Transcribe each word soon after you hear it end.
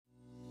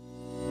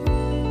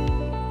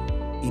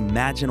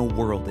imagine a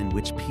world in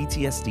which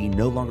PTSD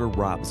no longer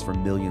robs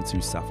from millions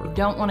who suffer. You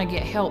don't want to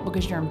get help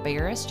because you're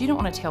embarrassed. You don't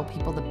want to tell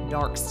people the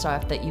dark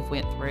stuff that you've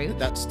went through.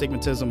 That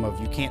stigmatism of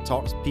you can't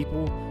talk to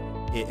people,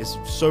 it is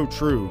so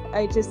true.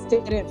 I just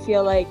didn't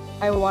feel like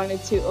I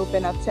wanted to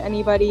open up to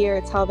anybody or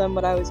tell them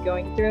what I was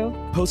going through.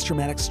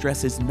 Post-traumatic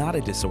stress is not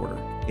a disorder.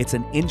 It's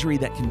an injury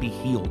that can be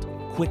healed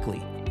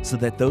quickly so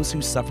that those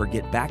who suffer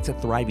get back to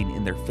thriving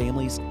in their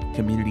families,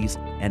 communities,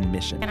 and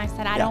mission. And I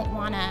said, I don't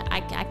want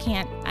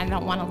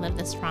to live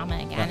this trauma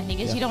again. And he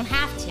goes, you don't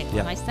have to.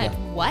 And I said,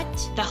 what?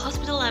 The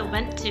hospital I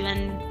went to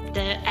and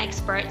the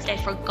experts, they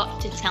forgot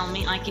to tell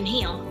me I can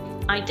heal.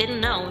 I didn't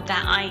know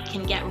that I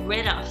can get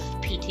rid of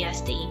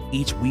PTSD.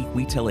 Each week,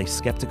 we tell a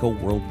skeptical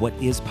world what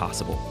is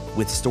possible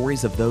with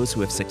stories of those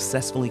who have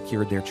successfully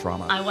cured their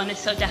trauma. I wanted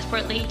so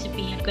desperately to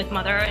be a good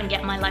mother and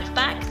get my life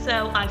back,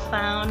 so I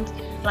found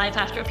Life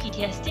After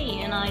PTSD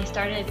and I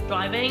started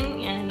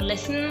driving and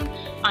listen.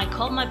 I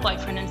called my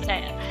boyfriend and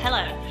said,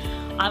 hello,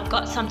 I've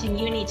got something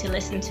you need to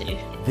listen to.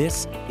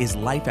 This is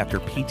Life After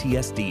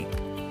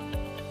PTSD.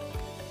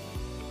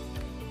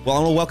 Well, I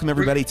want to welcome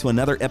everybody to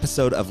another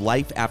episode of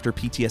Life After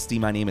PTSD.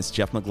 My name is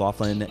Jeff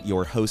McLaughlin,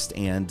 your host,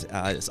 and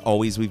as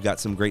always, we've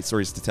got some great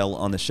stories to tell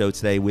on the show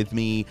today. With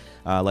me,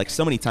 like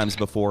so many times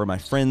before, my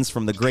friends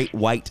from the Great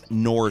White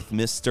North,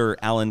 Mr.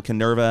 Alan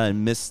Canerva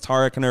and Miss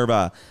Tara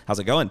Canerva. How's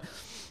it going?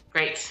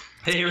 Great.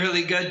 Hey,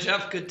 really good,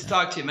 Jeff. Good to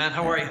talk to you, man.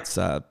 How are you? It's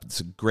a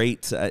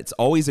great. It's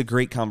always a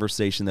great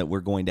conversation that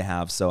we're going to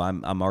have. So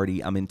I'm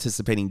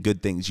anticipating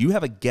good things. You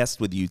have a guest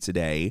with you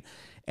today.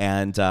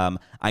 And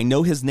I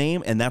know his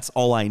name, and that's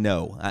all I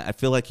know. I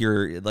feel like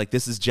you're like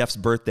this is Jeff's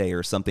birthday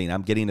or something.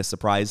 I'm getting a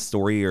surprise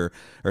story or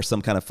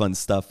some kind of fun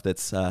stuff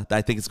that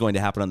I think is going to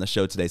happen on the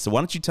show today. So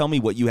why don't you tell me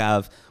what you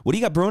have? What do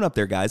you got brewing up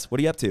there, guys? What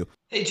are you up to?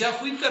 Hey,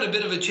 Jeff, we've got a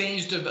bit of a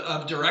change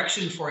of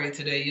direction for you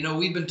today. You know,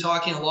 we've been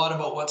talking a lot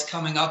about what's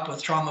coming up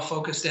with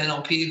trauma-focused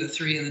NLP, the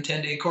 3 and the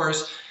 10-day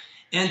course.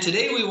 And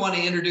today we want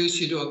to introduce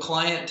you to a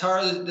client.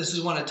 Tara, this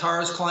is one of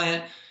Tara's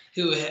client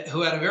who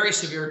had a very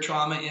severe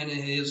trauma in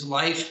his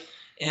life.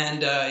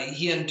 And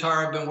he and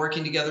Tara have been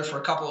working together for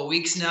a couple of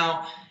weeks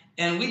now.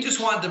 And we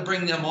just wanted to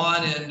bring them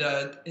on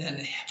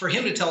and for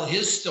him to tell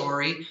his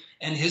story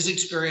and his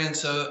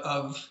experience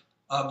of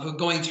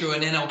going through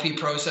an NLP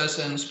process,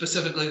 and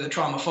specifically the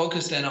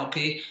trauma-focused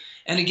NLP.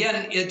 And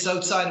again, it's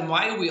outside of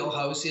my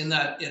wheelhouse in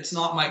that it's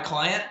not my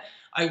client.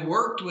 I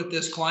worked with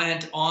this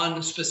client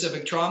on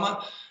specific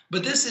trauma,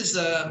 but this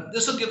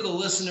will give the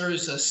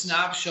listeners a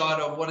snapshot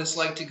of what it's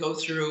like to go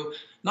through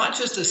not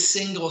just a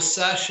single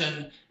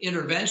session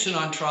intervention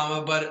on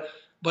trauma, but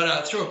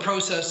through a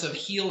process of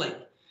healing.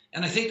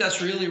 And I think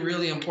that's really,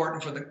 really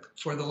important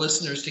for the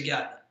listeners to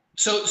get.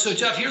 So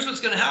Jeff, here's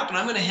what's going to happen.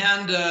 I'm going to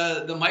hand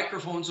the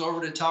microphones over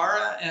to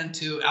Tara and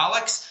to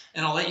Alex,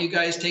 and I'll let you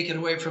guys take it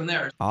away from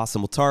there.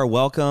 Awesome. Well, Tara,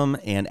 welcome,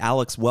 and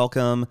Alex,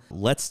 welcome.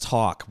 Let's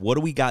talk. What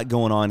do we got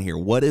going on here?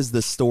 What is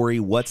the story?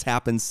 What's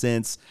happened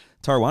since?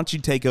 Tara, why don't you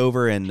take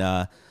over and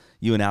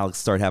you and Alex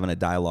start having a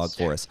dialogue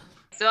for us?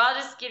 So I'll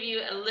just give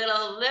you a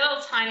little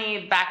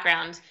tiny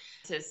background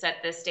to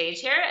set the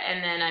stage here,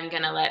 and then I'm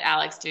going to let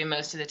Alex do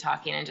most of the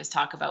talking and just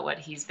talk about what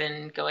he's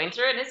been going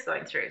through and is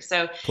going through.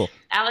 So cool.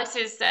 Alex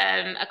is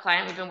a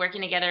client. We've been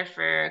working together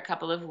for a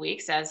couple of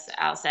weeks, as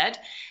Al said,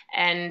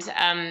 and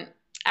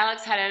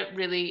Alex had a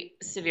really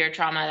severe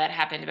trauma that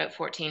happened about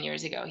 14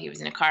 years ago. He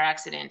was in a car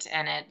accident,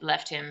 and it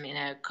left him in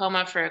a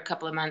coma for a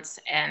couple of months,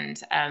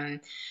 and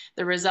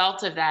the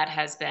result of that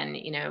has been,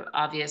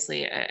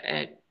 obviously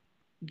a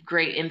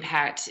great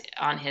impact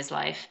on his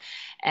life.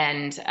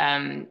 And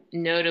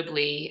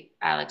notably,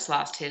 Alex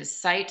lost his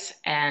sight.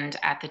 And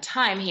at the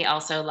time, he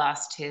also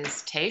lost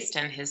his taste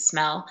and his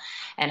smell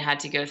and had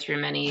to go through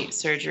many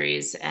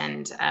surgeries.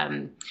 And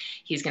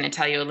he's going to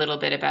tell you a little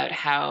bit about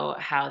how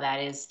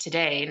that is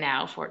today,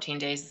 now 14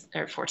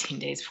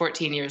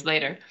 years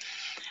later.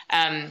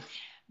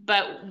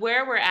 But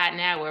where we're at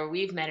now, where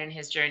we've met in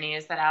his journey,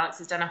 is that Alex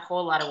has done a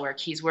whole lot of work.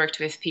 He's worked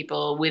with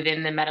people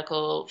within the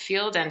medical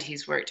field, and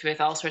he's worked with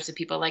all sorts of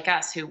people like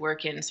us who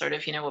work in sort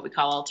of, what we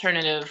call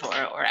alternative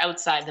or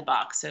outside the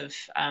box of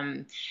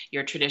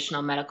your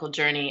traditional medical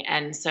journey.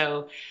 And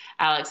so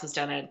Alex has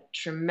done a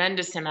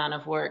tremendous amount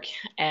of work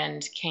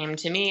and came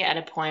to me at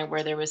a point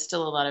where there was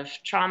still a lot of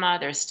trauma.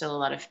 There's still a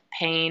lot of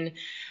pain,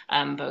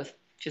 both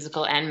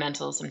physical and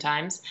mental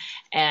sometimes.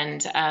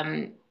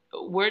 And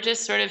we're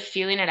just sort of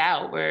feeling it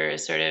out. We're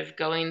sort of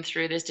going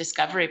through this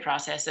discovery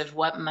process of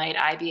what might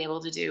I be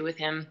able to do with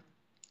him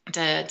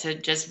to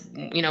just,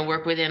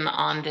 work with him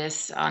on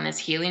this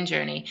healing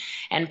journey.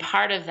 And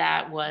part of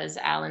that was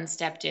Alan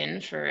stepped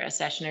in for a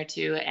session or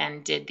two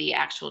and did the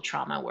actual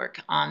trauma work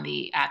on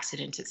the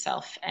accident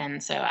itself.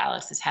 And so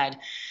Alex has had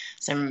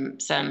some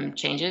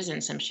changes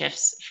and some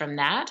shifts from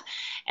that.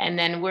 And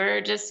then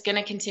we're just going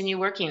to continue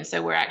working.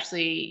 So we're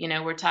actually,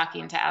 we're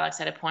talking to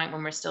Alex at a point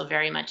when we're still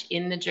very much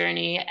in the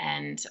journey,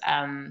 and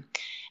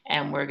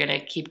we're going to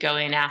keep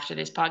going after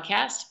this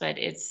podcast. But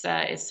it's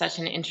such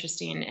an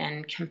interesting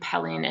and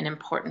compelling and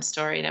important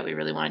story that we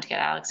really wanted to get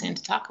Alex in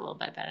to talk a little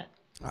bit about it.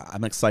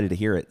 I'm excited to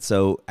hear it.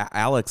 So,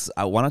 Alex,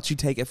 why don't you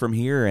take it from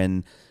here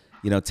and,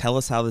 tell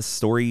us how this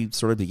story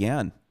sort of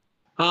began?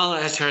 Well,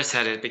 as Tara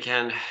said, it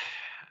began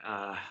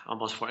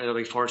it'll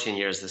be 14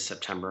 years this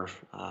September,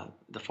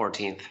 the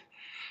 14th.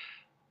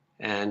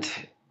 And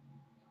it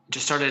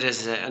just started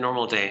as a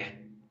normal day.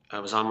 I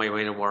was on my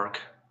way to work.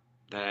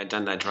 I'd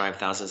done that drive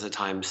thousands of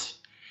times.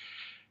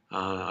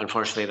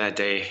 Unfortunately, that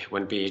day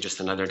wouldn't be just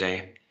another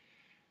day.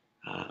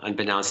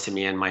 Unbeknownst to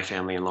me and my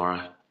family and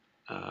Laura,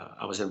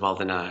 I was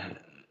involved in a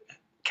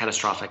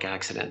catastrophic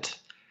accident.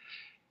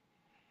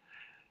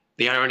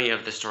 The irony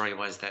of the story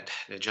was that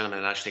the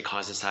gentleman that actually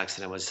caused this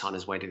accident was on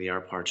his way to the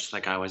airport, just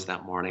like I was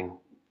that morning.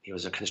 He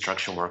was a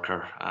construction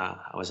worker.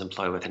 I was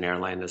employed with an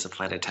airline as a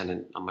flight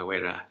attendant on my way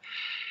to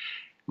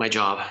my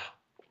job.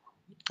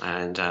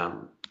 And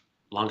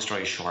long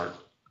story short,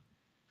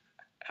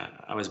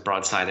 I was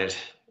broadsided,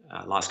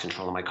 lost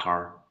control of my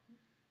car.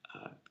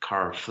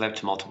 Car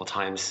flipped multiple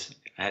times.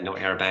 I had no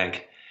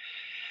airbag.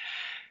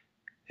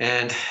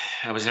 And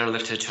I was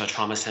airlifted to a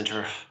trauma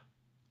center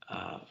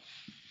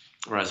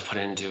where I was put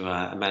into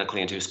a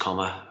medically induced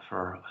coma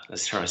for,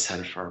 as Tara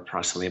said, for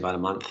approximately about a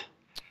month.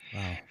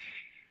 Wow.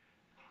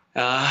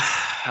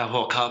 I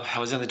woke up, I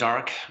was in the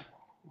dark,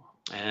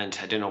 and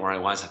I didn't know where I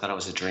was. I thought it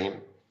was a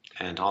dream.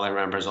 And all I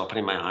remember is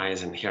opening my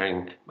eyes and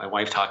hearing my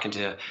wife talking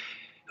to,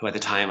 who at the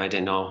time I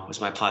didn't know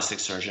was my plastic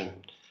surgeon.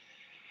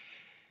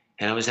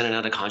 And I was in and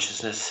out of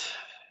consciousness.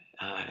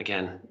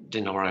 Again,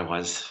 didn't know where I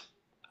was.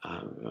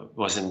 It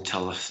wasn't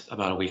until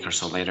about a week or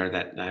so later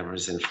that I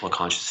was in full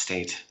conscious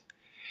state.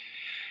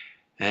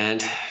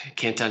 And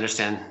came to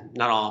understand,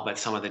 not all, but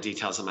some of the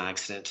details of my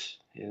accident.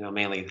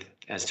 Mainly,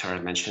 as Tara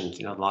mentioned,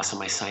 loss of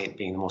my sight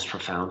being the most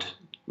profound,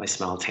 my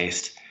smell,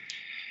 taste.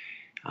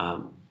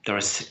 There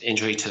was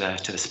injury to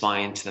the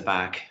spine, to the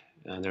back.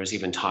 There was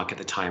even talk at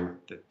the time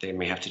that they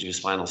may have to do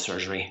spinal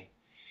surgery.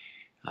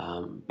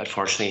 But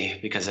fortunately,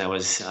 because I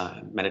was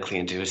medically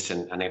induced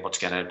and unable to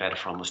get out of bed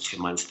for almost 2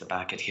 months, the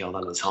back had healed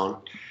on its own.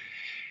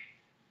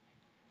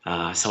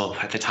 So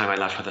at the time, I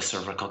left with a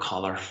cervical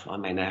collar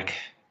on my neck.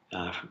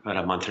 About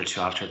a month or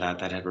two after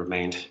that had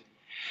remained.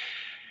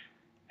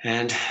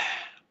 And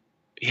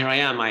here I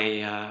am.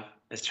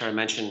 As Tara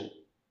mentioned,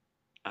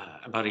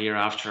 about a year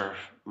after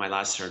my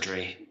last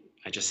surgery,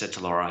 I just said to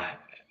Laura,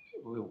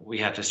 we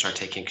have to start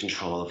taking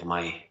control of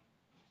my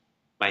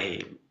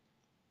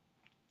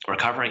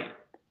recovery.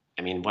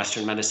 I mean,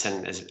 Western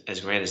medicine, as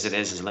great as it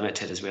is, as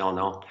limited as we all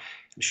know.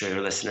 I'm sure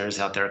your listeners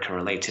out there can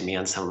relate to me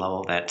on some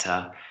level that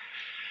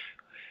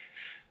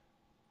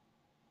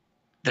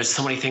there's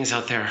so many things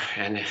out there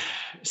and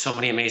so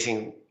many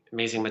amazing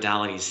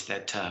modalities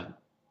that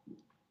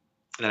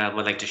I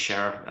would like to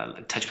share.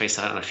 Touch base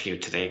on a few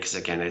today because,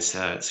 again, it's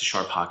a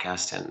short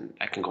podcast and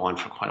I can go on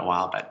for quite a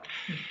while. But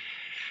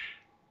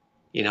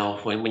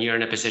when you're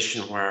in a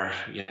position where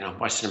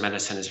Western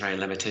medicine is very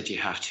limited, you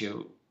have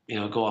to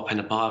go up and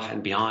above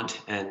and beyond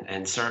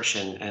and search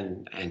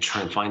and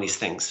try and find these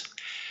things.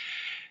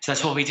 So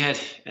that's what we did.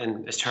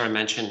 And as Tara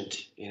mentioned,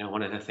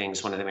 one of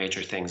the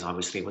major things,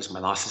 obviously, was my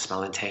loss of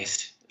smell and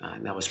taste.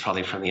 And that was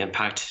probably from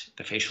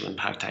the facial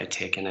impact I had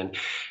taken. And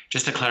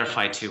just to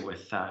clarify too,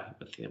 with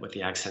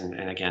the accident,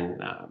 and again,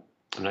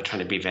 I'm not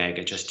trying to be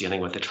vague. Just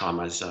dealing with the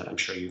traumas, I'm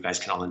sure you guys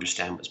can all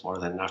understand, was more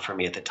than enough for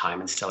me at the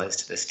time, and still is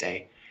to this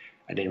day.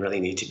 I didn't really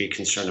need to be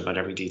concerned about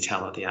every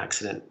detail of the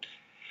accident.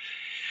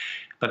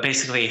 But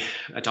basically,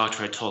 a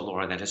doctor had told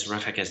Laura that as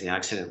horrific as the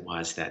accident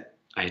was, that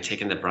I had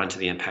taken the brunt of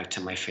the impact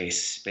to my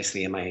face.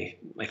 Basically,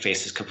 my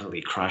face was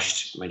completely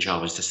crushed. My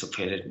jaw was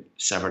dislocated,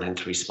 severed in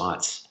 3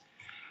 spots.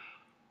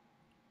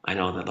 I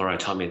know that Laura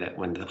told me that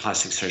when the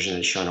plastic surgeon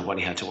had shown her what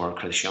he had to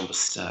work with, she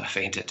almost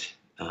fainted.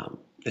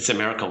 It's a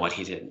miracle what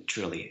he did,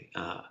 truly.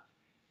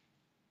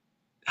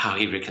 How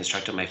he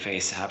reconstructed my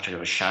face after it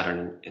was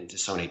shattered into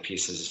so many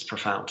pieces is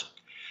profound.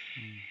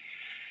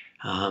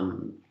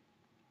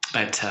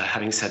 But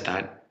having said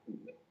that,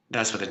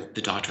 that's what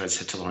the doctor had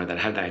said to Laura, that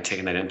had I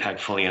taken that impact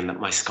fully on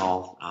my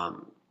skull,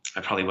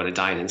 I probably would have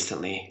died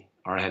instantly,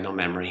 or I had no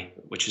memory,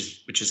 which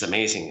is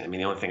amazing. I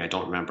mean, the only thing I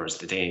don't remember is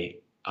the day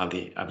of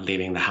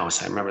leaving the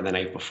house. I remember the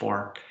night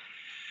before,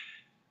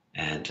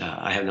 and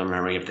I have no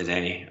memory of the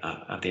day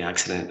of the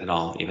accident at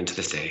all, even to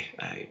this day.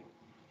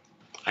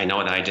 I know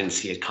that I didn't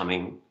see it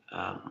coming,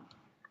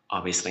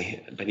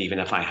 obviously, but even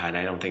if I had,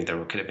 I don't think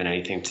there could have been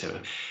anything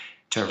to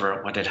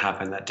avert what had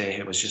happened that day.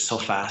 It was just so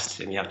fast,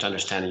 and you have to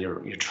understand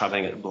you're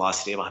traveling at a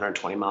velocity of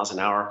 120 miles an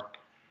hour,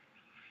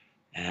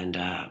 and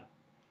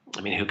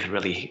who could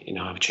really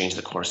have changed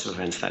the course of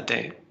events that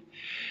day?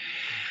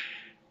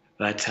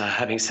 But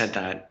having said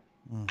that,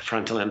 the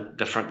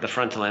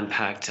frontal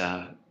impact,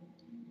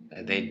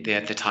 they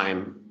at the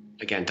time,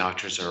 again,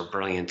 doctors are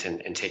brilliant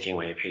in taking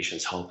away a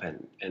patient's hope,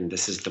 and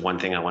this is the one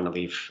thing I want to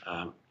leave.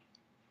 I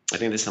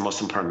think this is the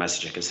most important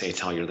message I can say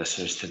to all your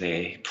listeners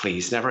today.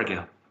 Please never give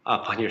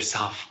up on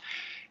yourself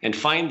and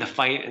find the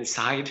fight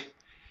inside.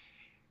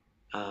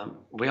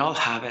 We all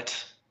have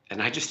it,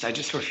 and I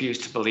just refuse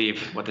to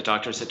believe what the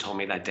doctors had told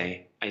me that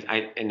day.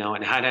 I know,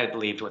 and had I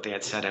believed what they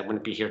had said, I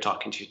wouldn't be here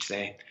talking to you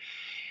today.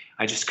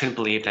 I just couldn't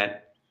believe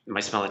that my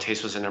smell and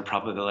taste was an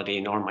improbability,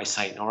 nor my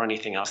sight, nor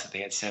anything else that they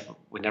had said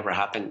would never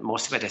happen.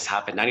 Most of it has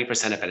happened.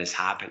 90% of it has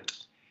happened.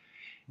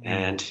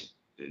 And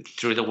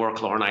through the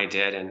work Laura and I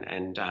did,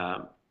 and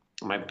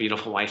my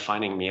beautiful wife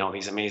finding me all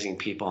these amazing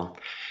people,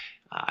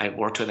 I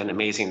worked with an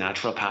amazing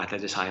naturopath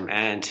at the time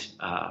and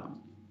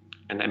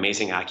an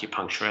amazing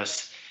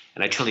acupuncturist.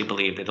 And I truly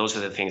believe that those are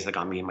the things that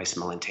got me my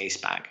smell and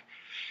taste back.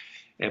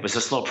 It was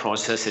a slow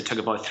process. It took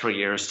about 3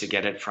 years to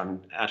get it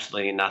from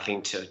absolutely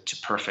nothing to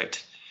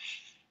perfect.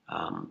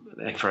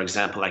 Like for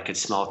example, I could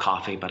smell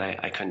coffee, but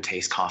I couldn't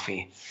taste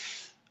coffee.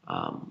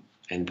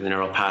 And the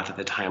neuropath at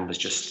the time was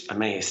just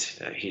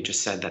amazed. He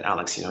just said that,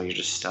 Alex, you know,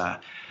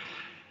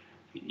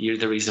 you're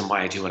the reason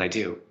why I do what I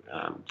do.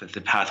 That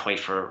the pathway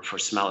for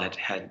smell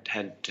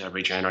had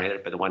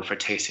regenerated, but the one for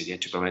taste had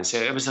yet to go in. So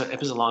it was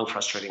a long,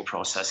 frustrating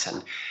process.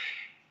 And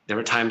there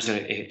were times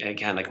when,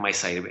 again, like my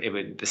sight,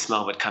 the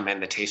smell would come in,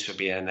 the taste would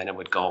be in, and then it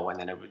would go, and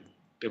then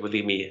it would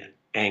leave me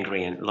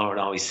angry. And Laura would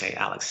always say,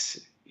 Alex,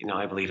 you know,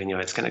 I believe in you.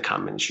 It's going to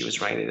come. And she was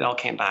right. It all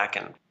came back.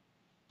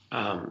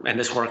 And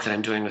this work that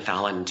I'm doing with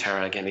Alan and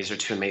Tara, again, these are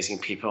two amazing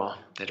people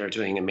that are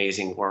doing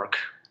amazing work.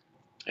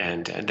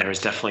 And there is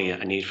definitely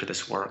a need for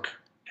this work.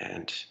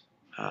 And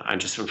I'm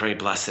very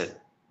blessed that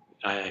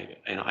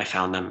I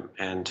found them,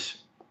 and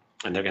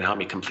they're going to help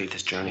me complete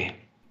this journey.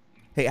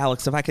 Hey,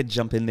 Alex, if I could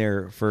jump in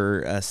there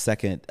for a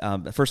second.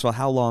 First of all,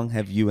 how long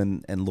have you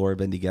and Laura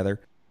been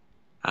together?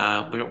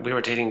 We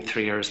were dating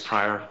 3 years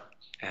prior,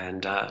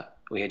 and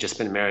we had just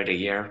been married a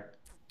year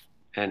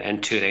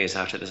and 2 days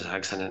after this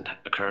accident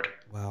occurred.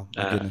 Wow,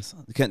 my goodness.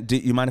 Do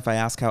you mind if I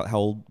ask how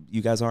old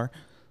you guys are?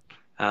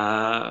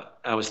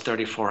 I was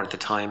 34 at the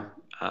time,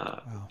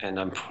 wow. And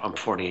I'm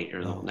 48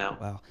 years old now.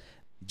 Wow.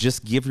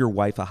 Just give your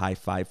wife a high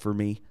five for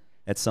me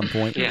at some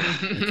point. Yeah.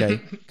 Okay.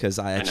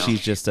 Because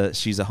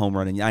she's a home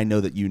run, and I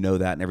know that you know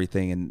that and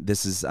everything. And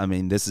this is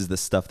the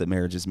stuff that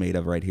marriage is made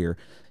of right here.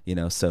 You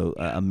know, so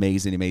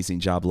amazing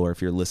job, Laura.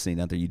 If you're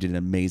listening out there, you did an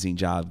amazing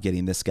job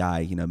getting this guy,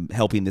 you know,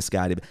 helping this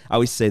guy. I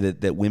always say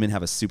that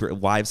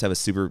wives have a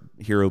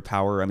superhero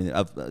power. I mean,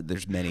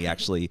 there's many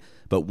actually,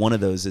 but one of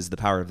those is the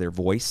power of their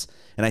voice.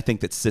 And I think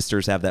that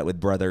sisters have that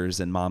with brothers,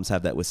 and moms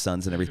have that with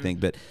sons and everything.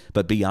 Mm-hmm.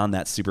 But beyond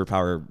that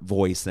superpower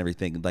voice and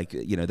everything, like,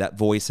 you know, that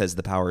voice has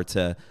the power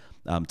to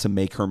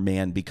make her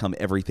man become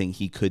everything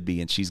he could be.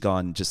 And she's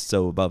gone just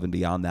so above and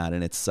beyond that.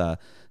 And it's a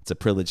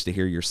privilege to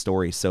hear your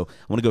story. So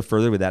I want to go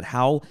further with that.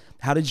 How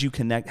did you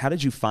connect? How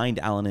did you find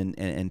Alan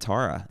and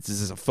Tara?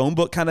 Is this a phone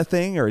book kind of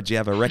thing, or did you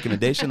have a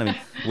recommendation? I mean,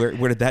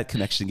 where did that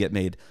connection get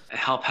made?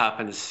 Help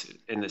happens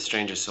in the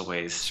strangest of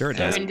ways. Sure it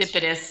does.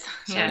 Serendipitous.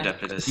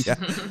 Serendipitous. Yeah.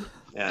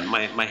 Yeah,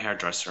 my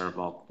hairdresser of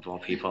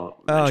all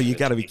people. Oh, you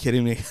got to be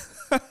kidding me.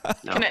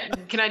 No.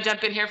 Can I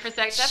jump in here for a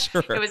sec, Jeff?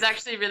 Sure. It was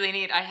actually really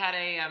neat. I had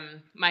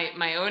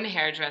my own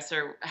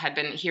hairdresser had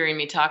been hearing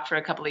me talk for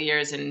a couple of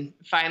years, and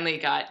finally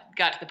got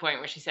to the point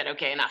where she said,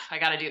 "Okay, enough. I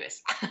got to do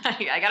this.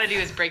 I got to do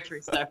this breakthrough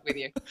stuff with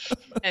you."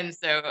 And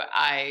so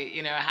I,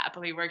 you know,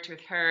 happily worked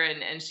with her,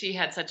 and she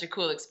had such a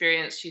cool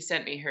experience. She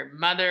sent me her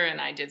mother,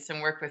 and I did some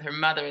work with her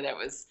mother that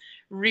was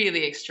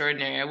really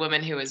extraordinary. A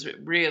woman who was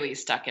really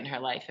stuck in her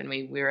life, and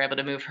we were able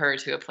to move her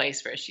to a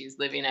place where she's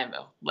living a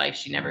life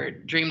she never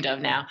dreamed of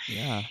now.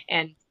 Yeah.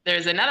 And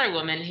there's another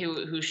woman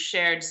who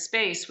shared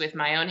space with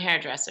my own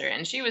hairdresser,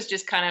 and she was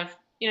just kind of,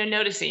 you know,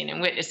 noticing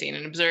and witnessing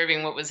and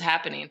observing what was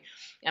happening.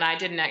 And I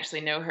didn't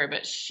actually know her,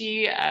 but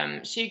she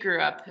grew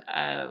up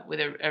with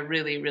a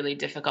really, really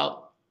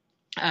difficult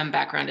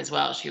background as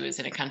well. She was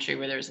in a country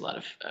where there was a lot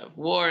of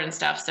war and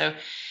stuff. So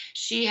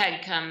she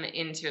had come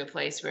into a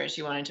place where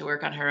she wanted to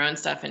work on her own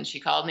stuff. And she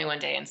called me one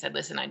day and said,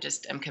 "Listen, I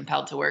just am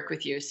compelled to work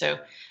with you." So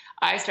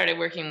I started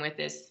working with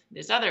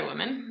this other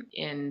woman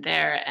in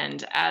there.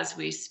 And as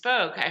we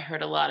spoke, I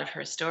heard a lot of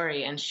her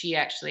story. And she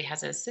actually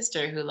has a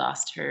sister who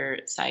lost her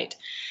sight.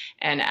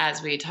 And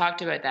as we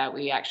talked about that,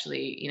 we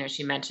actually, you know,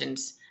 she mentioned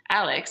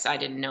Alex. I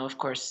didn't know, of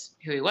course,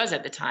 who he was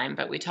at the time,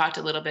 but we talked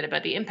a little bit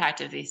about the impact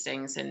of these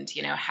things and,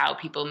 you know, how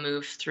people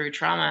move through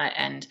trauma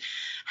and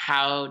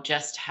how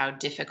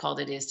difficult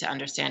it is to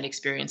understand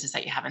experiences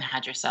that you haven't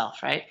had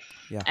yourself, right?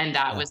 Yeah. And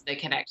that was the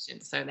connection.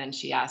 So then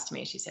she asked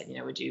me, she said, you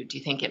know, do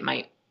you think it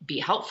might be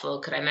helpful?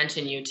 Could I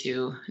mention you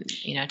to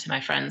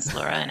my friends,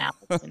 Laura and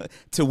Alex? And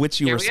to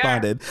which you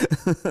responded.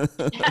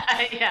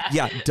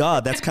 Yeah,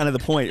 duh. That's kind of the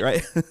point,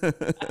 right?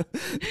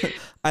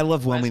 I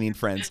love well-meaning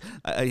friends.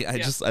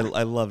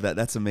 I love that.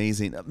 That's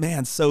amazing,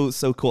 man. So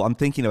cool. I'm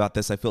thinking about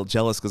this. I feel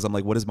jealous because I'm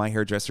like, what does my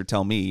hairdresser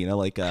tell me? You know,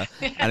 like I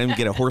didn't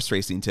get a horse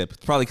racing tip.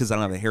 It's probably because I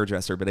don't have a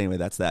hairdresser. But anyway,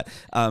 that's that.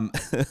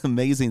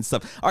 Amazing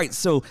stuff. All right,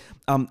 so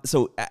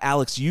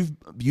Alex,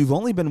 you've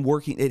only been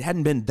working. It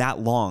hadn't been that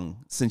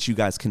long since you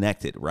guys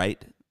connected,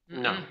 right?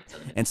 No.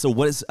 And so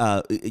what is,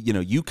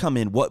 you come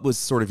in, what was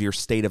sort of your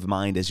state of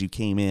mind as you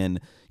came in,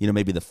 you know,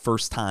 maybe the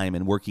first time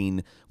and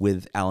working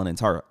with Alan and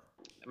Tara?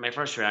 My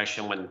first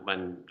reaction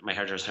when my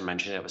hairdresser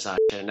mentioned it was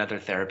another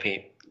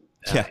therapy.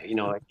 Yeah. You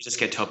know, you just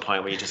get to a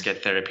point where you just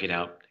get therapied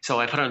out. So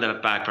I put it on the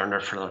back burner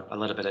for a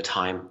little bit of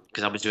time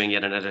because I was doing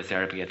yet another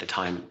therapy at the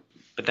time.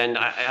 but then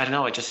I don't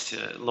know. I just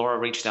Laura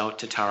reached out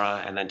to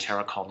Tara, and then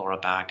Tara called Laura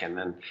back, and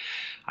then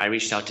I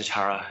reached out to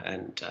Tara,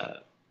 and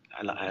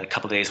a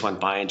couple of days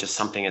went by, and just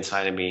something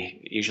inside of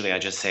me. Usually, I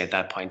just say at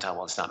that point, "Oh,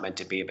 well, it's not meant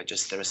to be," but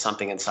just there was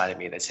something inside of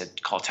me that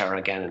said, "Call Tara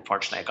again." And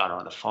fortunately, I got her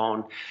on the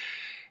phone,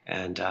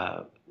 and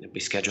we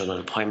scheduled an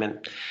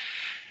appointment,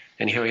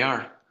 and here we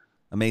are.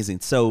 Amazing.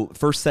 So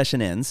first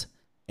session ends,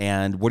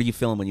 and what are you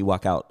feeling when you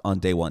walk out on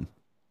day one?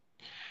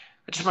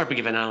 I just remember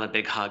giving Alan a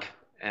big hug,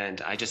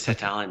 and I just said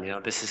to Alan,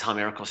 this is how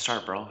miracles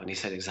start, bro. And he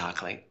said,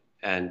 exactly.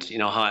 And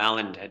how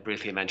Alan had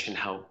briefly mentioned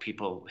how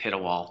people hit a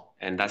wall,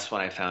 and that's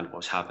what I found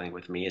was happening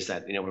with me is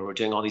that we were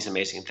doing all these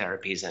amazing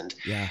therapies, and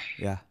yeah,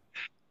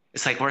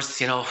 it's like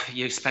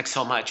you expect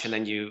so much, and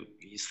then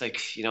it's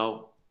like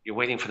you're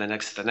waiting for the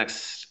next, and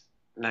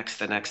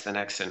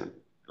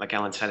like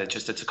Alan said,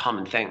 it's a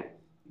common thing.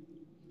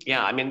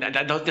 Yeah, I mean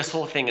this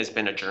whole thing has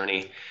been a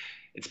journey.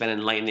 It's been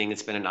enlightening.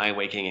 It's been an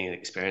eye-awakening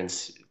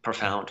experience,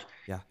 profound.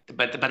 Yeah.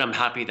 But I'm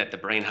happy that the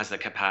brain has the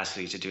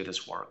capacity to do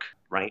this work,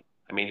 right?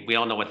 I mean, we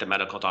all know what the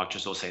medical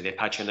doctors will say. They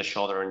pat you on the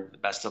shoulder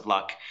and best of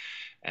luck,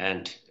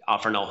 and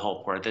offer no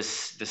hope. Where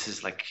this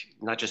is like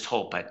not just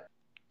hope, but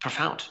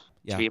profound.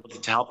 Yeah. To be able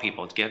to help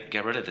people to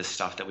get rid of this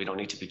stuff that we don't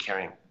need to be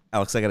carrying.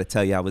 Alex, I got to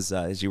tell you, I was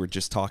as you were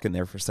just talking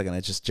there for a second, I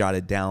just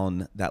jotted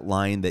down that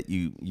line that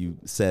you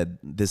said.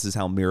 This is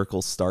how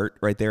miracles start.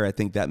 Right there, I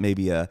think that may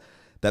be a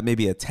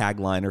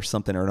tagline or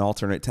something, or an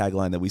alternate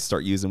tagline that we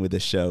start using with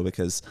this show,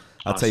 because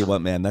I'll tell you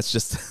what, man, that's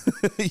just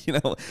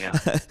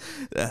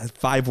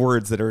 5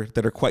 words that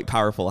are quite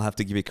powerful. I'll have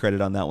to give you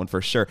credit on that one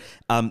for sure.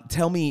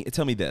 Tell me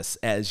this,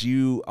 as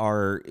you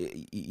are,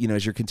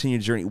 as your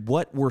continued journey,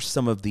 what were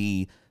some of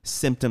the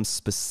symptoms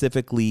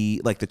specifically,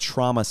 like the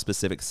trauma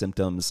specific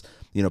symptoms,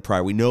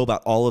 prior? We know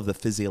about all of the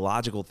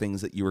physiological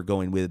things that you were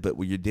going with, but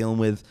were you dealing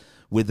with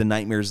the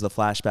nightmares, the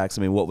flashbacks?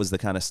 I mean, what was the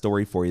kind of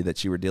story for you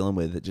that you were dealing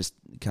with that just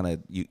kind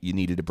of you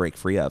needed to break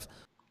free of?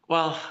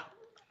 Well,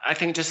 I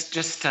think just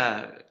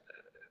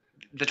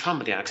the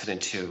trauma of the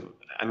accident too.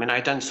 I mean,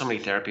 I'd done so many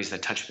therapies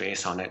that touched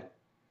base on it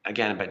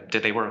again, but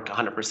did they work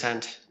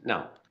 100%?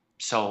 No.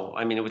 So,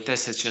 I mean, with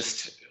this, it's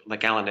just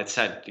like Alan had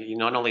said,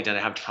 not only did I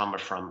have trauma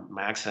from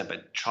my accident,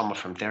 but trauma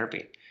from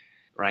therapy,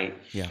 right?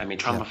 Yeah. I mean,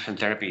 trauma from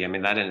therapy, I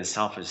mean, that in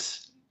itself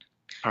is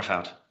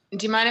profound.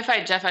 Do you mind if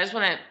Jeff, I just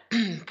want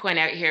to point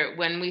out here,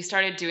 when we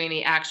started doing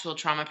the actual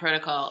trauma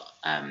protocol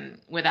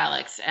with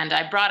Alex, and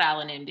I brought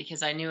Alan in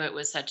because I knew it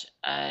was such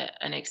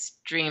an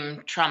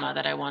extreme trauma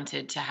that I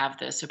wanted to have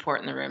the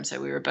support in the room. So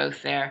we were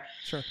both there.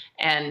 Sure.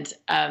 And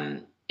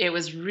it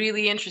was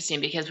really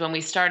interesting because when we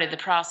started the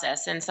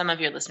process, and some of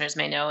your listeners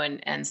may know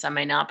and some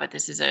may not, but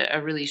this is a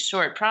really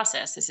short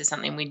process. This is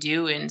something we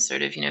do in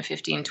sort of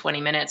 15,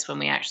 20 minutes when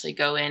we actually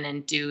go in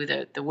and do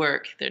the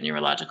work, the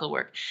neurological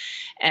work.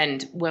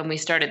 And when we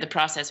started the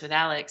process with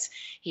Alex,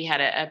 he had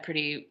a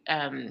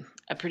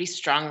pretty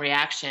strong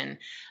reaction,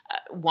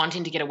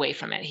 wanting to get away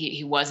from it.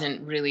 He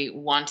wasn't really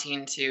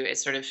wanting to. It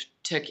sort of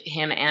took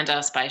him and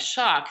us by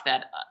shock,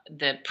 that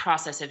the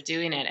process of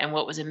doing it. And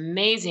what was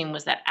amazing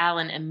was that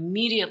Alan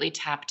immediately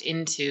tapped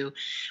into,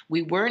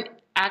 we weren't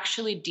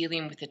actually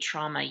dealing with the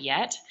trauma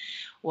yet.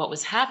 What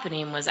was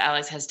happening was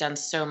Alex has done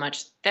so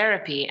much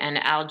therapy, and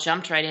Al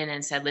jumped right in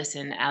and said,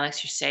 listen,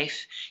 Alex, you're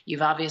safe.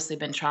 You've obviously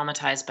been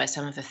traumatized by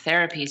some of the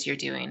therapies you're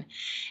doing.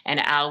 And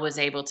Al was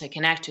able to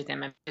connect with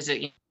him and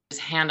visit his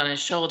hand on his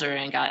shoulder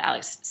and got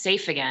Alex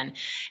safe again.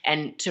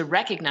 And to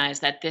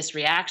recognize that this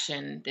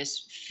reaction,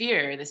 this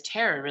fear, this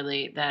terror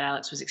really that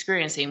Alex was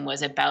experiencing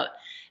was about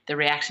the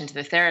reaction to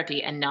the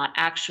therapy and not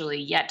actually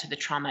yet to the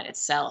trauma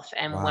itself.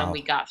 And Wow. when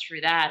we got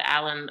through that,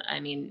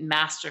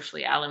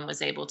 masterfully, Alan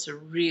was able to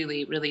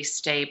really, really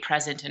stay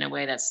present in a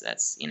way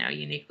that's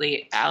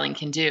uniquely Alan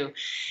can do.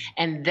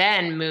 And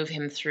then move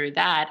him through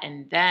that.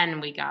 And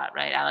then we got,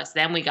 right, Alex,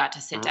 then we got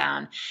to sit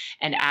down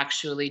and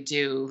actually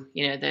do,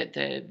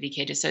 the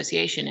VK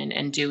dissociation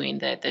and doing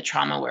the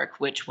trauma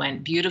work, which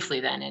went beautifully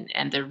then.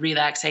 And the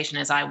relaxation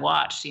as I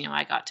watched,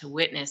 I got to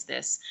witness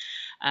this,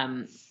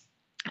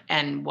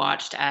 and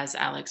watched as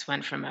Alex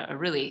went from a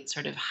really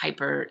sort of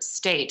hyper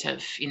state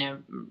of,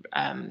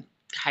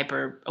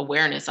 hyper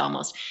awareness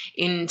almost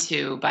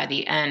into, by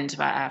the end,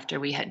 after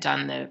we had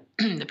done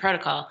the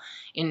protocol,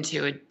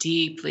 into a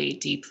deeply,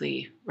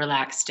 deeply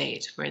relaxed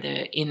state where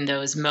in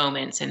those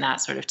moments, in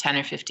that sort of 10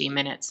 or 15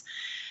 minutes,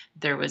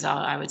 there was,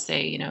 I would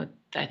say,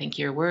 I think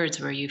your words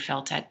where you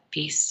felt at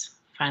peace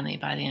finally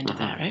by the end of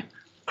that, right?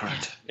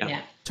 Correct.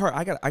 Yeah. Tara,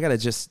 I got to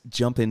just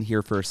jump in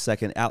here for a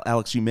second.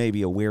 Alex, you may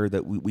be aware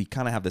that we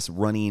kind of have this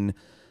running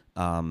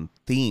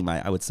theme,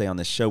 I would say, on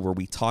this show where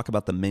we talk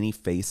about the many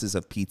faces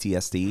of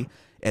PTSD.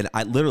 And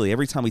I literally,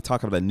 every time we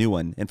talk about a new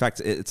one, in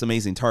fact, it's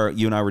amazing. Tara,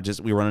 you and I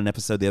we were on an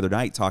episode the other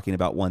night talking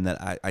about one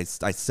that I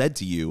said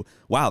to you,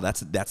 wow,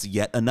 that's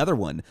yet another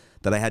one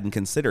that I hadn't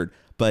considered.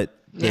 But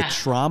the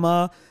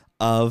trauma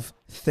of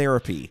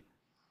therapy.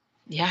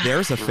 Yeah.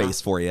 There's a face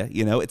for you.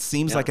 It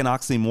seems like an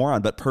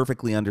oxymoron, but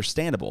perfectly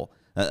understandable.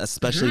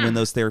 especially when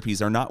those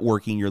therapies are not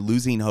working. You're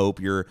losing hope.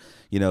 You're,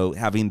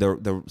 having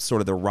the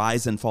sort of the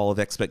rise and fall of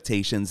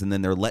expectations, and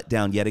then they're let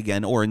down yet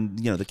again. Or in,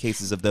 the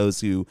cases of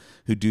those who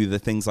do the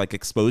things like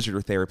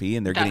exposure therapy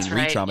and they're getting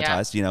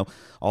re-traumatized,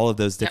 all of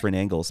those different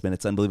angles, man,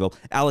 it's unbelievable.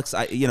 Alex,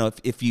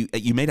 if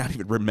you may not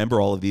even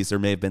remember all of these, there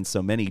may have been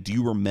so many. Do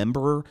you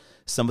remember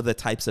some of the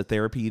types of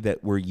therapy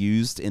that were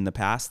used in the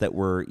past that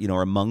were,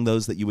 are among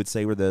those that you would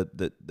say were the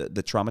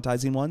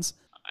traumatizing ones?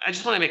 I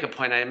just want to make a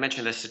point. I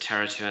mentioned this to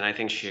Tara too, and I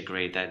think she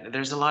agreed that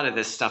there's a lot of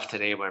this stuff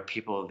today where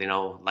people,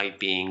 light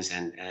beings,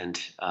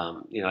 and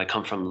I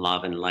come from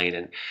love and light.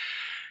 And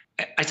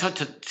I talked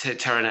to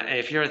Tara,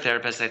 if you're a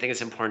therapist, I think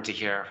it's important to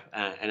hear.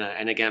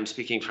 And again, I'm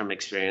speaking from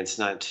experience,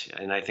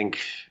 and I think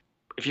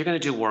if you're going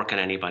to do work on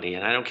anybody,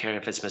 and I don't care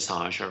if it's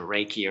massage or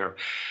Reiki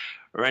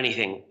or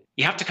anything,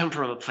 you have to come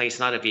from a place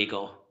not of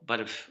ego, but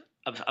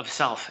of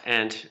self,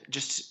 and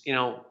just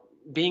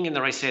being in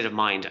the right state of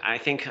mind. I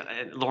think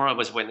Laura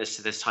was witness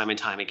to this time and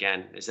time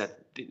again, is that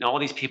all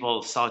these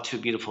people saw two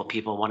beautiful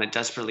people, wanted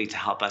desperately to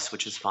help us,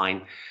 which is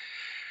fine.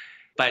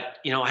 But,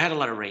 I had a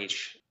lot of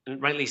rage,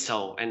 and rightly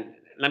so. And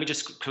let me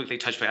just quickly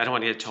touch base. I don't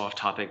want to get too off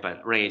topic,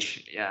 but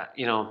rage,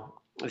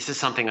 this is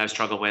something I've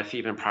struggled with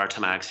even prior to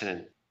my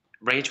accident.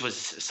 Rage was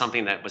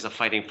something that was a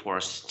fighting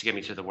force to get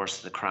me through the worst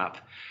of the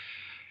crap.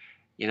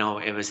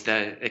 It was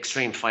the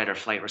extreme fight or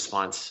flight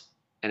response.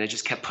 And it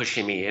just kept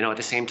pushing me, at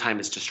the same time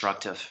it's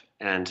destructive.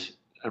 And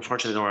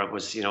unfortunately, Laura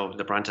was,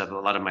 the brunt of a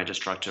lot of my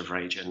destructive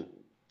rage. And,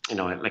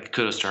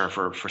 kudos to her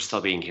for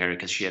still being here,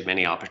 because she had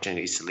many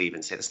opportunities to leave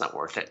and say, it's not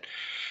worth it.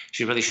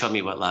 She really showed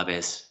me what love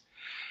is.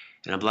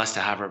 And I'm blessed to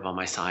have her by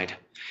my side.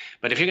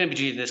 But if you're going to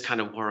be doing this kind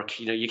of work,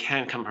 you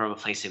can't come from a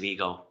place of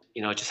ego.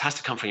 It just has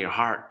to come from your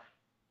heart,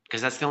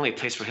 because that's the only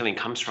place where healing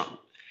comes from.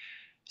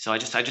 So I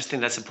just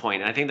think that's the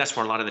point. And I think that's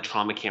where a lot of the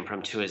trauma came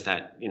from too, is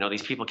that,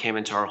 these people came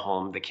into our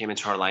home, they came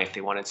into our life, they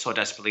wanted so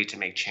desperately to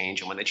make change.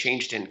 And when the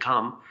change didn't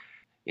come,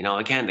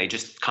 again, they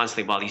just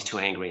constantly, well, he's too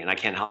angry and I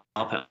can't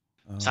help him.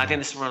 So I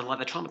think this is where a lot of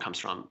the trauma comes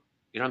from.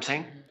 You know what I'm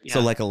saying? Yeah. So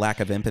like a lack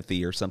of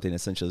empathy or something,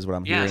 essentially, is what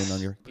I'm hearing on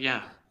your...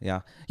 Yeah.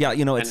 Yeah.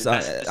 It's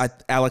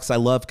Alex, I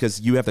love,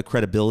 because you have the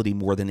credibility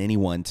more than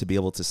anyone to be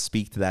able to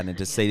speak to that and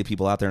to say to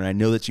people out there, and I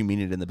know that you mean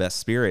it in the best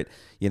spirit,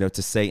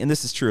 to say, and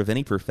this is true of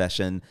any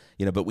profession,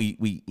 but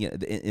we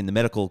in the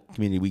medical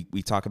community,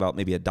 we talk about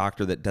maybe a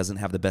doctor that doesn't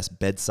have the best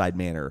bedside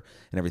manner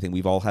and everything.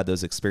 We've all had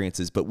those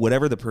experiences, but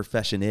whatever the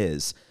profession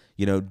is,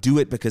 do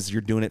it because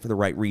you're doing it for the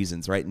right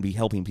reasons, right? And be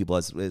helping people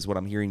is what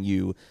I'm hearing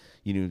you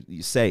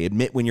say.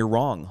 Admit when you're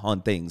wrong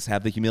on things.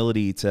 Have the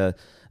humility to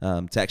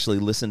actually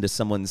listen to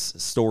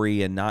someone's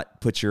story and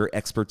not put your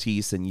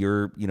expertise and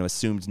your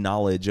assumed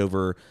knowledge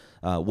over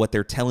what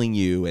they're telling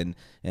you,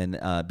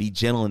 and be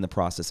gentle in the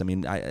process. I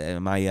mean,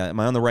 am I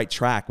on the right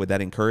track with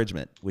that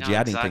encouragement? Would you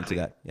add anything to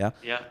that? Yeah.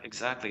 Yeah,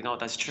 exactly. No,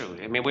 that's true.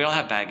 I mean, we all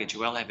have baggage.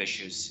 We all have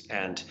issues.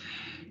 And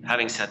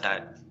having said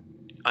that,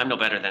 I'm no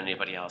better than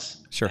anybody else.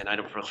 Sure. And I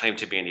don't proclaim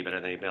to be any better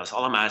than anybody else.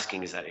 All I'm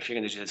asking is that if you're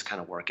going to do this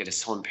kind of work, it is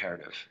so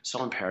imperative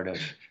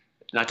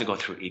not to go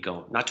through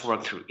ego, not to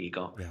work through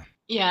ego. Yeah.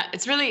 Yeah,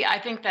 it's really, I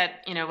think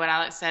that, what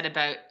Alex said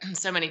about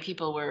so many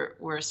people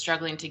were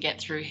struggling to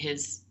get through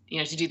his,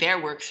 to do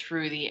their work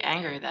through the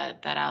anger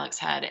that Alex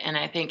had. And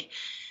I think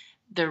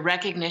the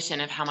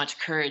recognition of how much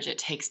courage it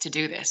takes to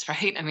do this,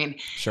 right? I mean,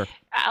 sure.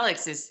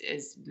 Alex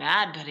is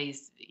mad, but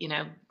he's,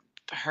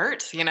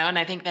 hurt, and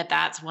I think that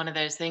that's one of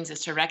those things, is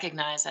to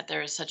recognize that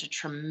there is such a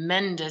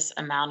tremendous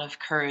amount of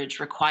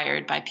courage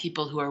required by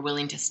people who are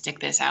willing to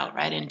stick this out,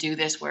 right, and do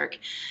this work.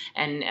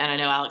 And I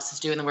know Alex is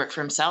doing the work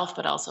for himself,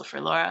 but also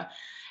for Laura.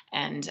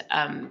 And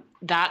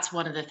that's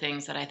one of the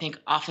things that I think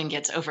often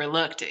gets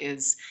overlooked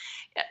is,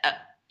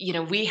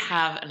 we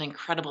have an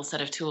incredible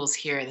set of tools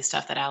here, the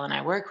stuff that Al and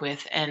I work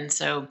with. And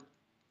so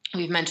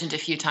we've mentioned a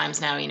few times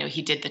now,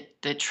 he did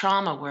the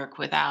trauma work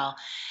with Al,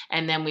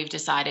 and then we've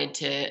decided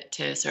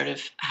to sort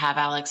of have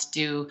Alex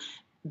do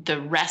the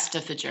rest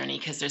of the journey,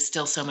 because there's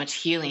still so much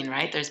healing,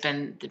 right? There's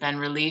been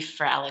relief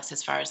for Alex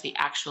as far as the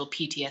actual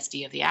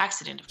PTSD of the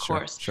accident, of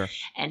course. Sure.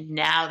 And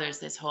now there's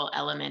this whole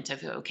element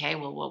of, okay,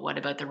 well, what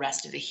about the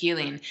rest of the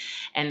healing?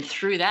 And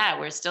through that,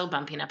 we're still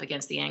bumping up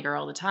against the anger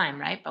all the time,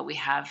 right? But we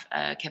have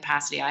a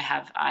capacity. I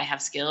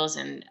have skills,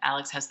 and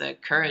Alex has the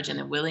courage and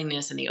the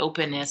willingness and the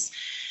openness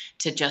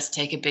to just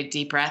take a big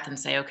deep breath and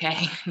say,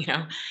 okay,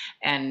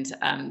 and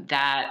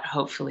that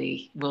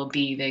hopefully will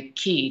be the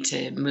key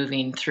to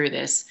moving through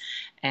this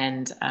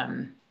and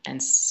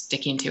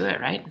sticking to it,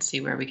 right? And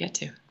see where we get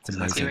to. It's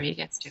amazing. See where he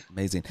gets to.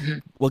 Amazing. Mm-hmm.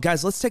 Well,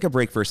 guys, let's take a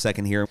break for a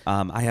second here.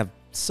 I have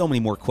so many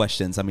more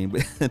questions. I mean,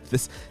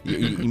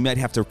 you might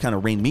have to kind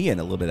of rein me in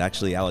a little bit,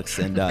 actually, Alex,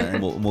 and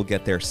we'll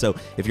get there. So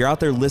if you're out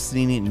there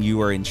listening and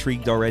you are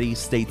intrigued already,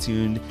 stay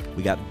tuned.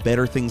 We got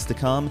better things to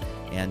come,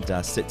 and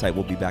sit tight.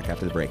 We'll be back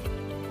after the break.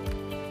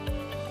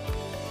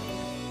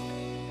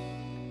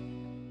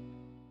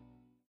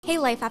 Hey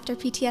Life After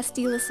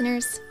PTSD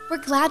listeners, we're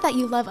glad that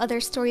you love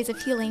other stories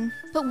of healing,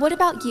 but what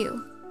about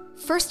you?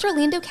 First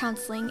Orlando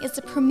Counseling is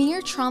the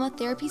premier trauma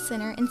therapy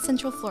center in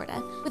Central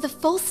Florida with a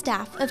full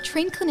staff of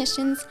trained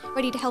clinicians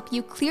ready to help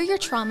you clear your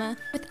trauma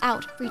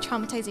without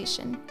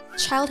re-traumatization.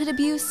 Childhood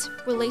abuse,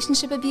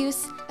 relationship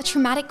abuse, a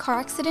traumatic car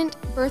accident,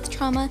 birth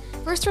trauma,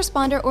 first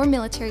responder or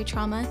military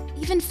trauma,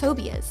 even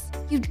phobias.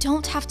 You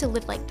don't have to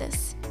live like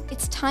this.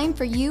 It's time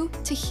for you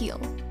to heal.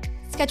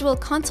 Schedule a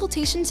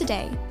consultation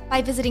today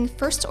by visiting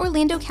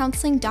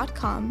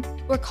firstorlandocounseling.com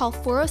or call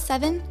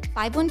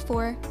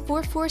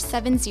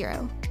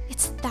 407-514-4470.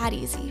 It's that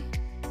easy.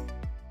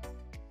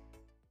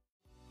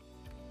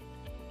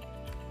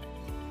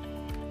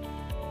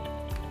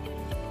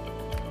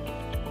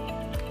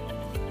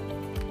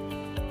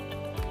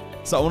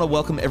 So I want to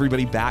welcome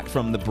everybody back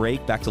from the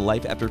break, back to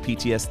Life After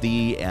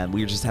PTSD, and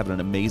we were just having an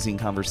amazing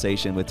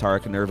conversation with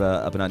Tara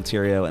Canerva up in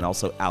Ontario, and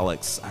also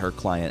Alex, her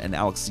client. And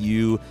Alex,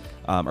 you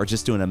are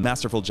just doing a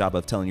masterful job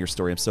of telling your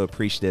story. I'm so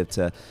appreciative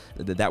to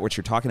that what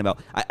you're talking about.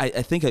 I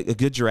think a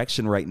good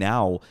direction right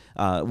now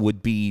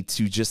would be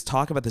to just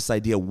talk about this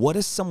idea. What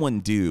does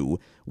someone do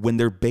when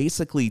they're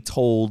basically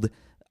told,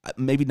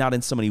 maybe not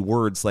in so many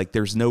words, like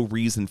there's no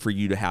reason for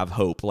you to have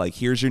hope. Like,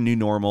 here's your new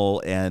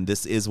normal and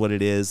this is what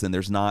it is. And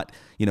there's not,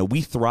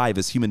 we thrive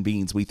as human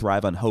beings. We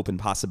thrive on hope and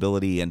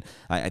possibility. And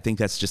I think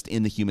that's just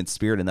in the human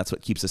spirit. And that's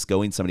what keeps us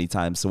going so many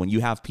times. So when you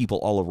have people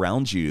all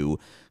around you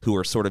who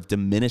are sort of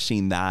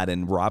diminishing that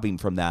and robbing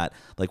from that,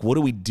 like, what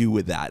do we do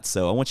with that?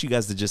 So I want you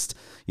guys to just,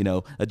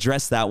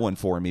 address that one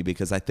for me,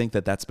 because I think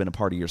that that's been a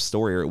part of your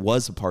story, or it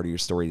was a part of your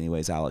story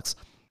anyways, Alex.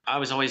 I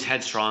was always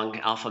headstrong,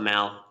 alpha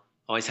male.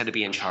 Always had to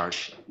be in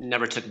charge,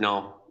 never took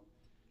no.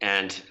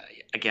 And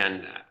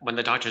again, when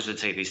the doctors would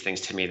say these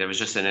things to me, there was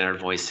just an inner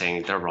voice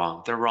saying, they're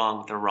wrong, they're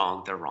wrong, they're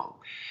wrong, they're wrong.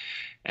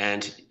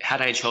 And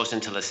had I chosen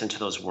to listen to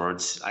those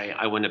words,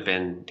 I wouldn't have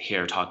been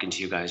here talking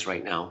to you guys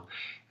right now.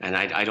 And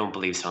I don't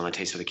believe Smell and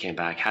Taste would have came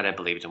back had I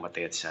believed in what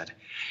they had said.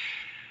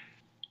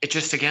 It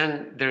just,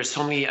 again, there's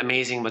so many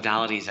amazing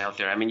modalities out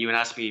there. I mean, you would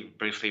ask me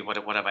briefly, what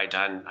have I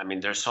done? I mean,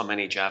 there's so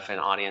many, Jeff,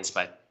 and audience,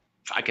 but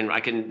I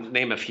can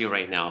name a few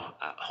right now.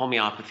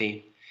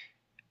 Homeopathy,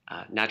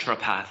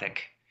 naturopathic,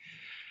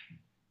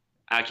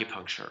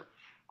 acupuncture,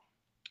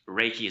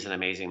 Reiki is an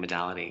amazing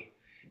modality.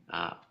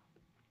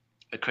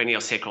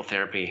 Craniosacral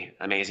therapy,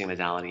 amazing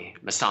modality.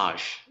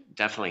 Massage,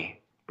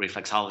 definitely.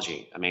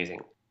 Reflexology,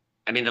 amazing.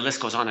 I mean, the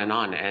list goes on.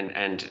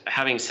 And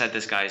having said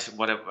this, guys,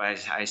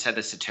 I said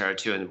this to Tara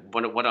too, and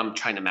what I'm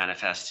trying to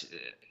manifest,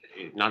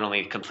 not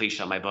only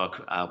completion of my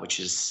book, which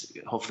is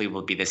hopefully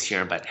will be this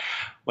year, but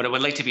what I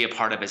would like to be a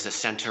part of is a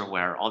center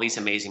where all these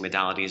amazing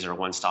modalities are a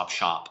one-stop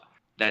shop,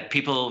 that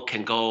people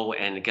can go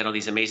and get all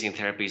these amazing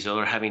therapies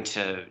without having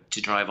to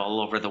drive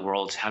all over the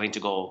world, having to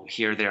go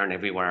here, there, and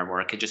everywhere,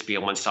 where it could just be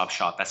a one-stop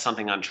shop. That's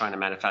something I'm trying to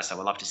manifest. I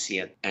would love to see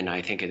it. And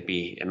I think it'd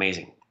be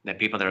amazing that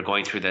people that are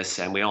going through this,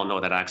 and we all know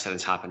that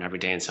accidents happen every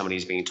day, and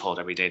somebody's being told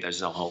every day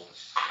there's no hope.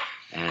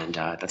 And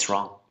that's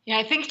wrong. Yeah,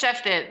 I think,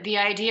 Jeff, that the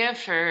idea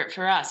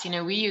for us,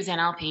 we use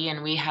NLP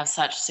and we have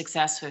such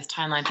success with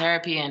timeline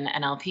therapy and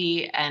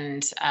NLP,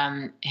 and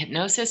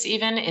hypnosis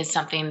even is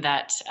something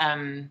that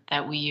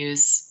we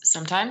use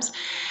sometimes.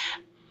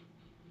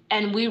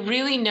 And we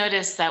really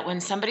notice that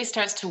when somebody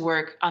starts to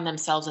work on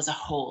themselves as a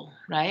whole,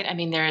 right? I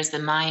mean, there is the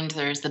mind,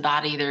 there is the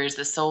body, there is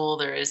the soul,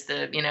 there is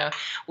the,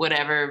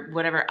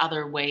 whatever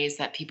other ways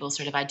that people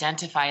sort of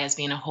identify as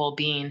being a whole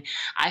being.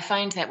 I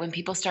find that when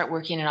people start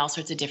working in all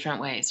sorts of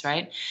different ways,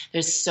 right?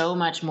 There's so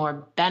much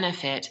more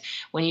benefit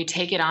when you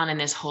take it on in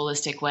this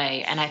holistic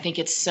way. And I think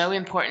it's so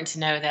important to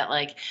know that,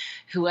 like,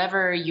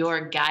 whoever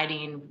you're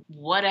guiding,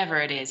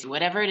 whatever it is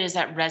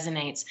that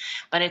resonates,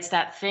 but it's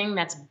that thing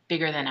that's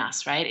bigger than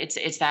us, right?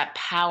 It's that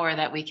power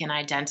that we can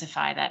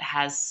identify that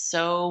has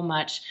so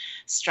much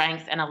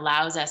strength and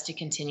allows us to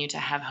continue to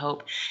have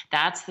hope.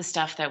 That's the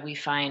stuff that we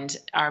find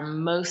our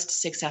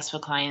most successful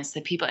clients,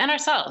 the people, and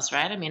ourselves,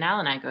 right? I mean, Al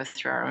and I go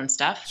through our own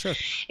stuff. Sure.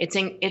 It's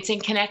in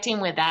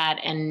connecting with that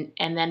and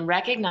then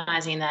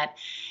recognizing that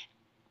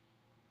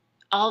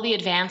all the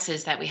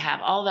advances that we have,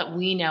 all that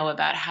we know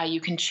about how you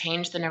can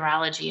change the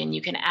neurology and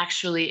you can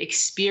actually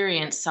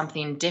experience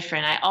something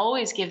different. I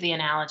always give the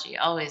analogy,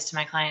 always to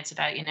my clients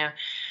about,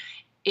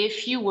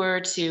 if you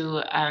were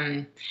to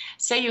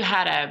say you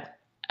had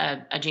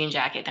a jean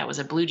jacket that was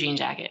a blue jean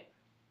jacket,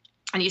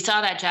 and you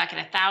saw that jacket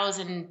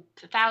 1,000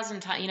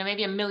 times,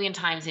 maybe 1,000,000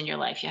 times in your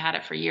life. You had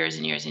it for years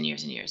and years and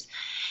years and years.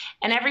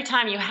 And every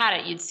time you had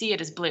it, you'd see it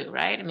as blue,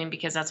 right? I mean,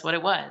 because that's what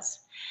it was.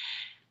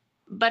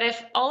 But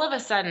if all of a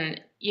sudden,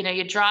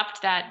 you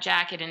dropped that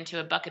jacket into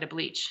a bucket of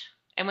bleach,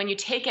 and when you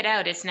take it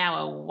out, it's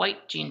now a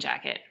white jean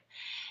jacket,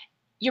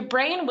 your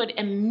brain would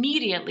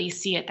immediately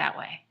see it that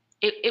way.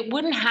 It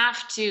wouldn't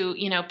have to,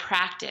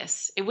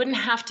 practice. It wouldn't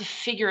have to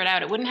figure it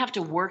out. It wouldn't have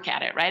to work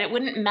at it, right? It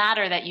wouldn't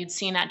matter that you'd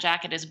seen that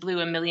jacket as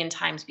blue 1,000,000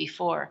 times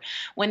before.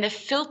 When the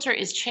filter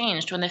is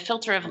changed, when the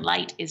filter of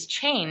light is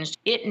changed,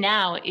 it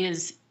now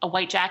is a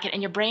white jacket,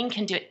 and your brain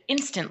can do it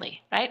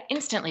instantly, right?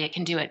 Instantly it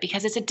can do it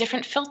because it's a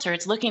different filter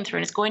it's looking through,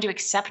 and it's going to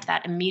accept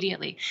that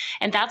immediately.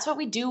 And that's what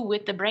we do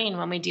with the brain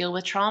when we deal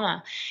with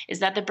trauma, is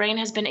that the brain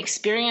has been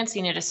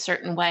experiencing it a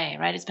certain way,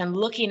 right? It's been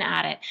looking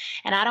at it.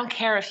 And I don't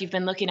care if you've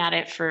been looking at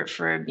it for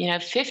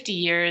 50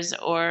 years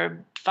or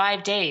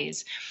 5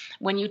 days.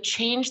 When you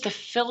change the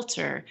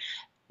filter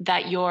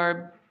that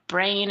your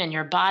brain and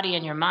your body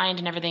and your mind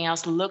and everything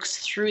else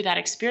looks through that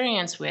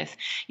experience with,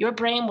 your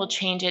brain will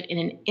change it in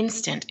an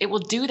instant. It will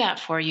do that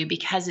for you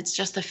because it's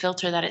just the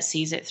filter that it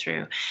sees it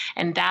through.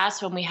 And that's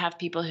when we have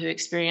people who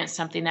experience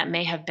something that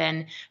may have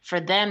been, for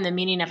them, the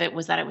meaning of it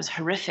was that it was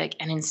horrific.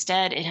 And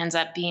instead it ends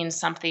up being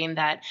something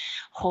that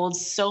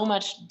holds so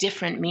much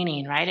different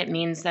meaning, right? It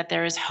means that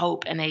there is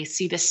hope, and they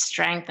see the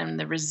strength and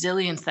the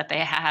resilience that they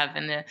have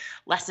and the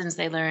lessons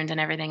they learned and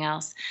everything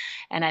else.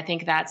 And I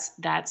think that's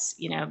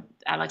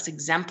Alex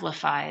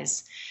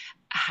exemplifies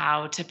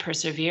how to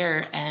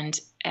persevere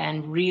and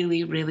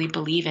really, really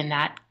believe in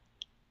that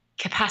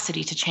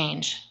capacity to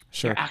change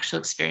your actual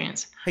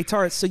experience. Hey,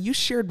 Tara, so you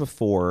shared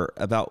before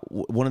about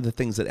one of the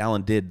things that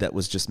Alan did that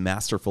was just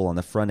masterful on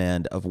the front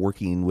end of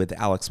working with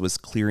Alex was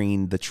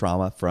clearing the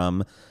trauma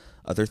from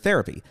other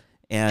therapy.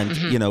 And,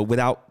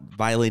 without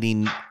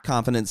violating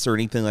confidence or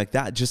anything like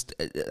that, just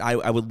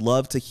I would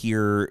love to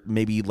hear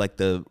maybe like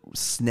the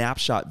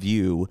snapshot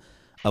view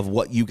of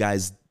what you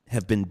guys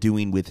have been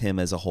doing with him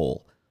as a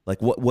whole. Like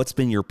what's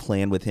been your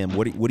plan with him?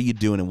 What are you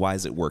doing, and why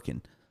is it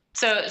working?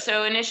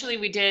 So initially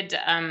we did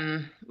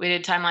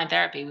timeline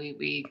therapy.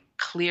 We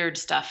cleared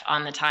stuff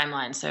on the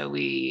timeline. So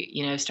we,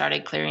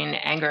 started clearing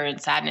anger and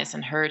sadness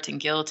and hurt and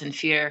guilt and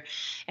fear.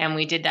 And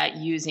we did that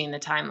using the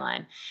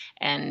timeline.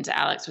 And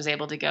Alex was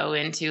able to go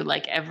into,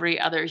 like every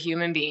other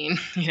human being,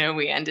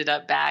 we ended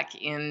up back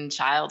in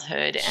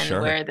childhood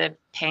and where the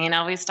pain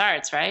always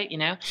starts, right?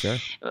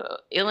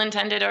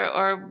 Ill-intended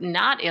or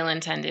not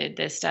ill-intended,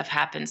 this stuff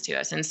happens to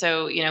us. And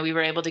so, we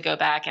were able to go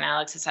back, and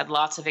Alex has had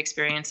lots of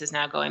experiences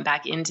now going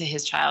back into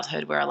his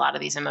childhood where a lot of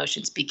these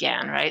emotions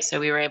began, right? So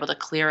we were able to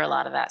clear a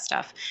lot of that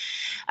stuff.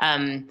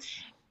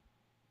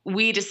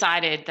 We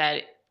decided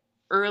that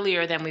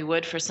earlier than we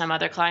would for some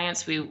other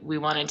clients, we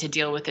wanted to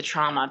deal with the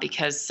trauma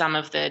because some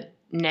of the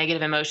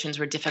negative emotions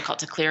were difficult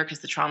to clear because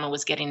the trauma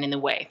was getting in the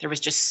way. There was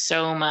just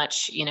so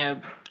much,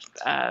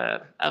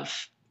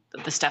 of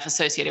the stuff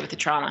associated with the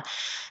trauma.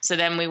 So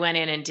then we went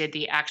in and did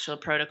the actual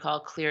protocol,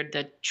 cleared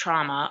the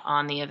trauma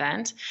on the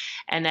event.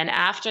 And then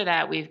after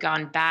that, we've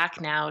gone back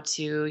now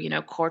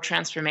to, core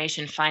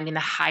transformation, finding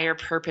the higher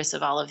purpose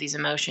of all of these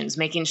emotions,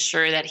 making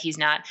sure that he's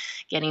not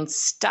getting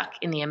stuck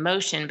in the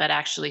emotion, but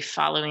actually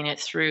following it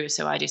through.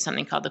 So I do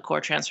something called the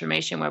core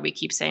transformation, where we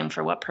keep saying,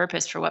 for what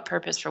purpose, for what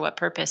purpose, for what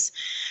purpose,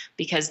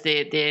 because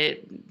the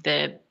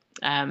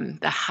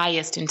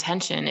highest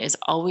intention is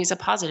always a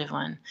positive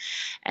one.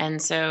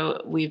 And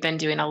so we've been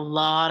doing a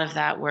lot of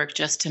that work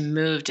just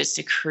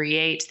to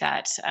create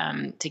that,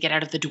 to get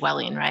out of the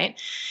dwelling, right?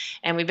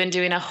 And we've been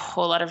doing a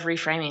whole lot of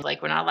reframing.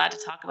 Like, we're not allowed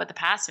to talk about the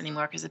past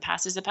anymore because the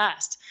past is the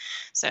past.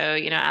 So,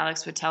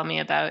 Alex would tell me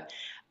about,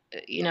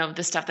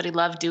 the stuff that he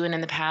loved doing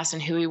in the past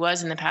and who he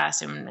was in the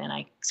past. And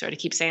I sort of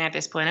keep saying at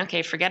this point,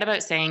 okay, forget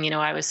about saying,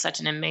 I was such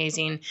an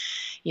amazing,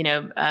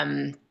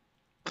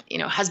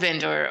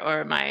 husband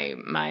or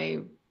my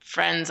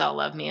friends all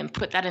love me, and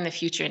put that in the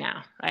future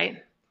now,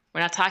 right? We're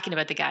not talking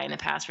about the guy in the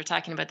past. We're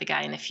talking about the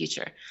guy in the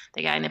future,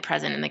 the guy in the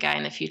present and the guy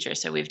in the future.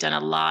 So we've done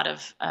a lot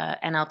of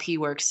NLP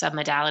work,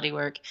 submodality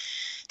work,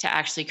 to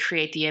actually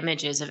create the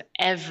images of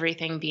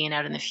everything being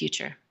out in the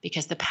future,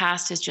 because the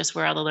past is just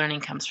where all the learning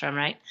comes from,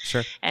 right?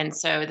 Sure. And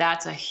so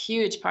that's a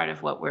huge part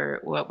of what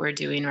we're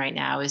doing right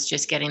now, is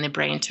just getting the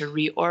brain to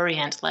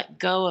reorient, let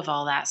go of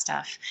all that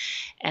stuff.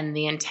 And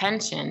the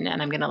intention,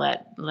 and I'm going to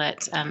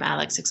let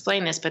Alex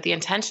explain this, but the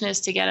intention is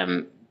to get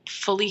him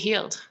fully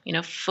healed,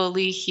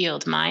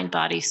 mind,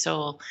 body,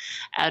 soul,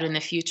 out in the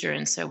future.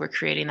 And so we're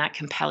creating that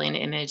compelling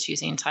image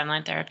using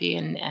timeline therapy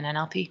and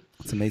NLP.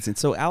 That's amazing.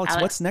 So Alex,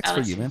 what's next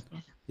for you, man?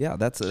 Yeah,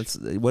 that's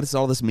what does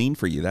all this mean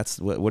for you? That's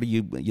what are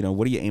you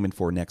aiming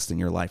for next in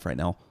your life right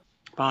now?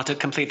 Well, to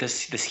complete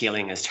this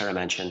healing, as Tara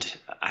mentioned,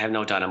 I have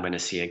no doubt I'm going to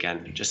see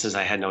again. Just as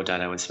I had no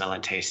doubt I would smell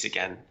and taste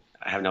again,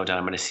 I have no doubt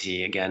I'm going to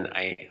see again.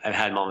 I've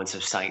had moments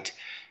of sight.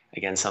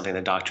 Again, something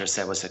the doctor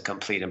said was a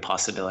complete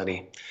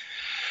impossibility.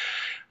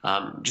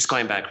 Just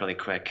going back really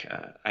quick,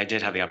 I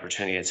did have the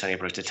opportunity at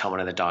Sunnybrook to tell one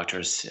of the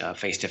doctors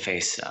face to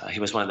face. He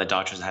was one of the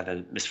doctors I had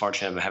the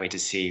misfortune of having to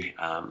see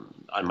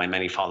on my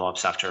many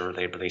follow-ups after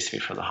they released me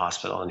from the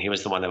hospital. And he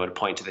was the one that would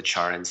point to the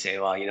chart and say,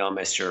 well,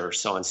 Mr.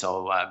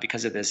 So-and-so,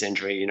 because of this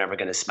injury, you're never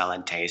going to smell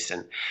and taste.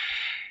 And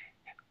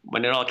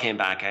when it all came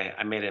back,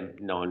 I made it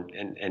known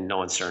in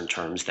no uncertain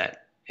terms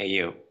that, hey,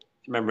 you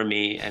remember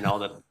me and all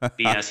the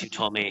BS you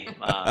told me.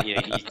 You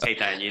take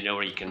that and you know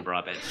where you can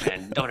rub it.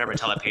 And don't ever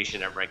tell a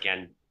patient ever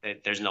again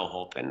that there's no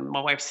hope. And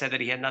my wife said that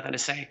he had nothing to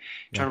say.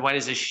 Turned white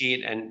as a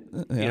sheet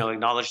and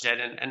acknowledged it,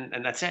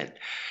 and that's it.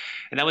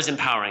 And that was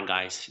empowering,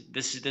 guys.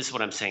 This is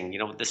what I'm saying.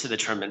 This is the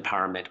term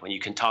empowerment. When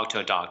you can talk to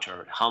a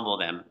doctor, humble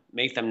them,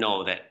 make them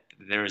know that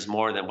there is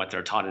more than what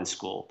they're taught in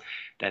school,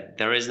 that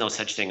there is no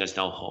such thing as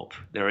no hope.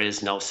 There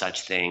is no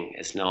such thing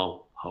as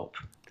no hope.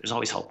 There's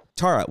always hope.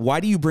 Tara, why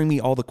do you bring me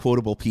all the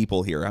quotable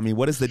people here? I mean,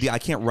 what is the deal? I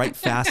can't write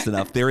fast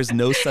enough. There is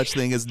no such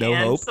thing as no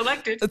hope.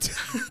 Selected.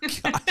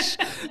 Gosh.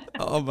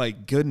 Oh my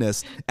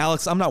goodness.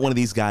 Alex, I'm not one of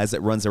these guys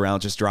that runs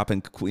around just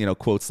dropping,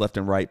 quotes left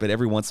and right, but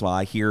every once in a while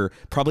I hear,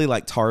 probably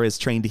like Tara is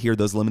trained to hear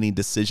those limiting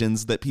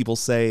decisions that people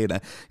say. And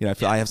I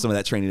feel I have some of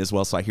that training as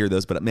well. So I hear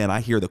those, but man,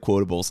 I hear the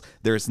quotables.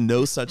 There's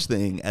no such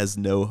thing as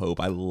no hope.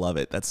 I love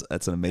it.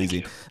 That's an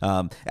amazing.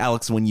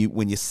 Alex, when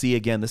you see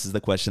again, this is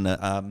the question,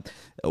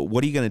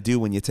 what are you going to do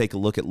when you take a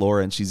look at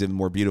Laura and she's even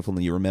more beautiful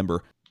than you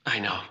remember? I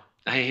know.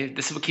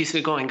 This is what keeps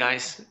me going,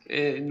 guys.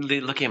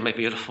 Looking at my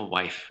beautiful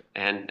wife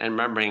and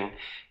remembering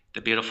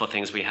the beautiful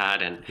things we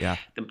had, and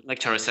like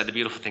Tara said, the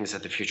beautiful things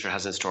that the future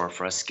has in store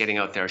for us. Getting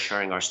out there,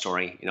 sharing our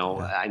story,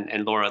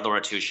 and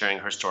Laura too, sharing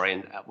her story,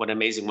 and what an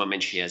amazing woman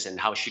she is, and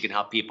how she can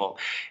help people,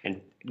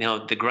 and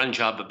the grunt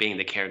job of being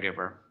the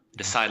caregiver,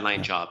 the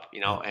sideline job,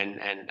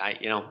 and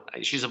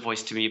she's a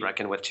voice to be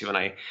reckoned with too, and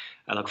I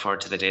look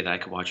forward to the day that I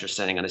can watch her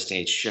standing on a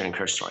stage sharing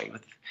her story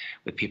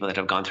with people that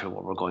have gone through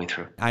what we're going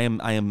through. I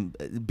am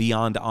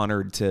beyond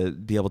honored to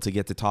be able to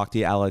get to talk to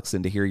you, Alex,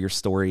 and to hear your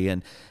story.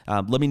 And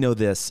let me know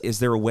this: is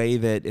there a way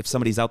that if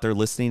somebody's out there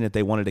listening, if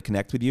they wanted to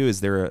connect with you,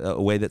 is there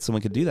a way that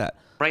someone could do that?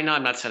 Right now,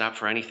 I'm not set up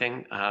for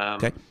anything.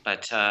 Okay.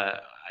 But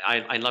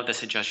I love the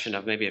suggestion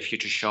of maybe a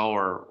future show,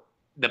 or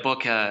the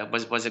book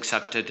was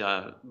accepted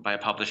by a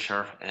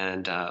publisher,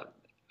 and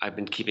I've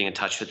been keeping in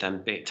touch with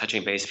them,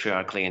 touching base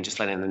periodically, and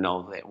just letting them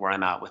know where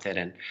I'm at with it.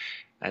 And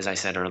as I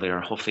said earlier,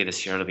 hopefully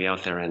this year it'll be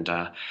out there. And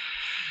I'm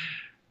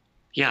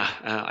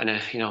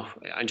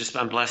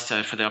blessed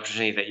for the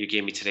opportunity that you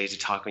gave me today to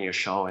talk on your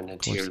show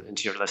and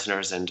to your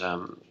listeners. And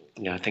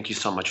thank you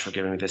so much for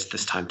giving me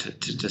this time to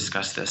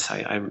discuss this.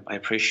 I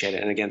appreciate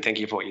it. And again, thank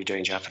you for what you're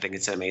doing, Jeff. I think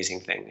it's an amazing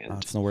thing.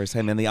 And it's no worries.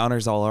 Hey man, the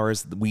honor's all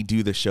ours. We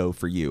do the show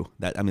for you.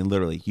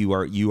 Literally, you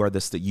are your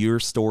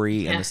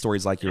story, and the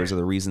stories like yours are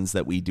the reasons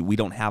that we do. We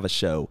don't have a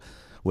show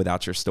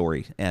without your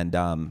story. And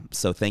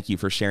so thank you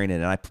for sharing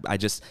it. And I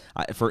just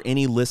for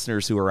any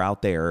listeners who are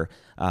out there,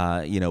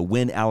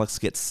 when Alex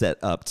gets set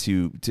up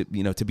to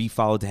be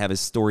followed, to have his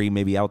story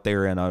maybe out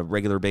there on a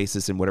regular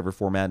basis in whatever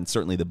format, and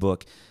certainly the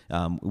book,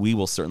 we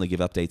will certainly give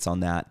updates on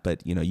that.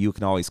 But you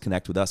can always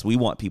connect with us. We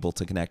want people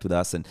to connect with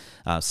us, and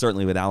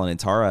certainly with Alan and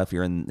Tara if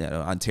you're in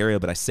Ontario.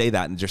 But I say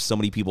that, and just so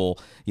many people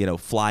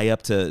fly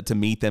up to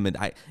meet them. And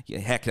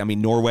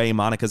Norway,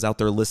 Monica's out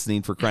there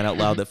listening, for crying out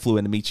loud, that flew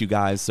in to meet you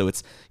guys. So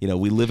it's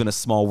we live in a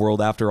small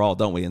world after all,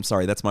 don't we? I'm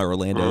sorry, that's my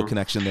Orlando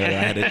connection there.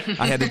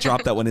 I had to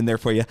drop that one in there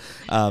for you.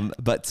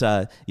 But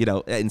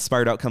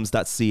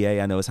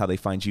inspiredoutcomes.ca, I know, is how they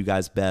find you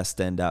guys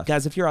best. And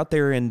guys, if you're out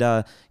there and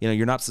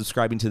you're not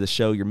subscribing to the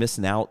show, you're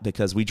missing out,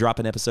 because we drop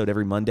an episode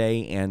every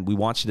Monday, and we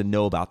want you to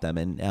know about them.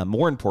 And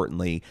more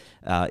importantly,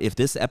 if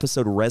this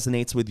episode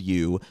resonates with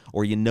you,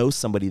 or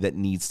somebody that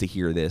needs to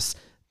hear this,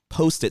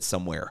 post it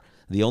somewhere.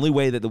 The only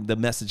way that the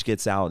message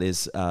gets out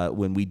is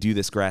when we do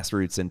this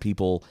grassroots and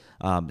people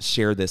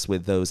share this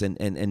with those,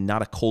 and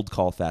not a cold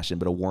call fashion,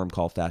 but a warm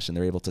call fashion.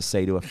 They're able to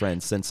say to a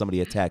friend, send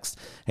somebody a text,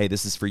 hey,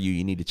 this is for you.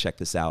 You need to check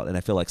this out. And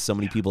I feel like so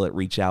many people that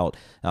reach out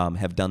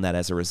have done that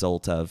as a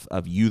result of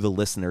you, the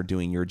listener,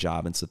 doing your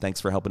job. And so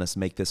thanks for helping us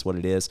make this what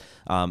it is.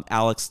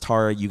 Alex,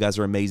 Tara, you guys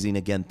are amazing.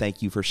 Again,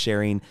 thank you for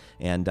sharing.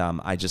 And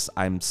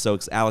I'm so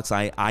excited. Alex,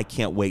 I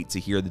can't wait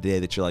to hear the day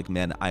that you're like,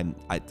 man,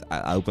 I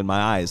opened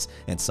my eyes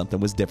and something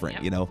was different.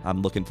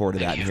 I'm looking forward to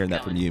that and hearing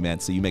that from you, man.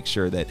 So you make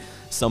sure that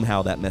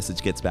somehow that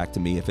message gets back to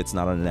me, if it's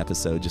not on an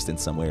episode, just in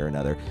some way or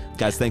another.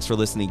 Guys, thanks for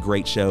listening.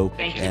 Great show.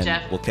 Thank you, and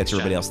Jeff. We'll catch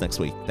everybody else next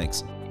week.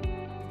 Thanks.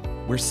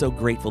 We're so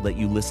grateful that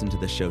you listened to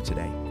the show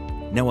today.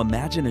 Now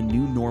imagine a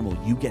new normal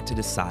you get to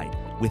decide,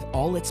 with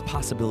all its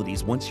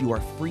possibilities, once you are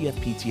free of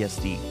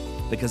PTSD,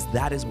 because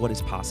that is what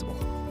is possible.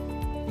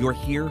 You're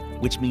here,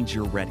 which means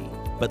you're ready.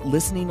 But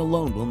listening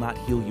alone will not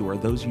heal you or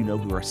those you know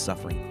who are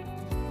suffering.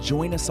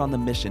 Join us on the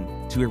mission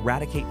to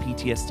eradicate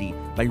PTSD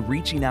by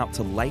reaching out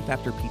to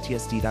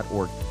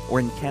lifeafterptsd.org, or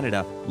in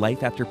Canada,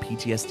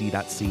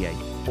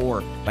 lifeafterptsd.ca,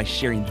 or by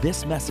sharing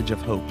this message of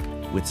hope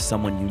with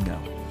someone you know.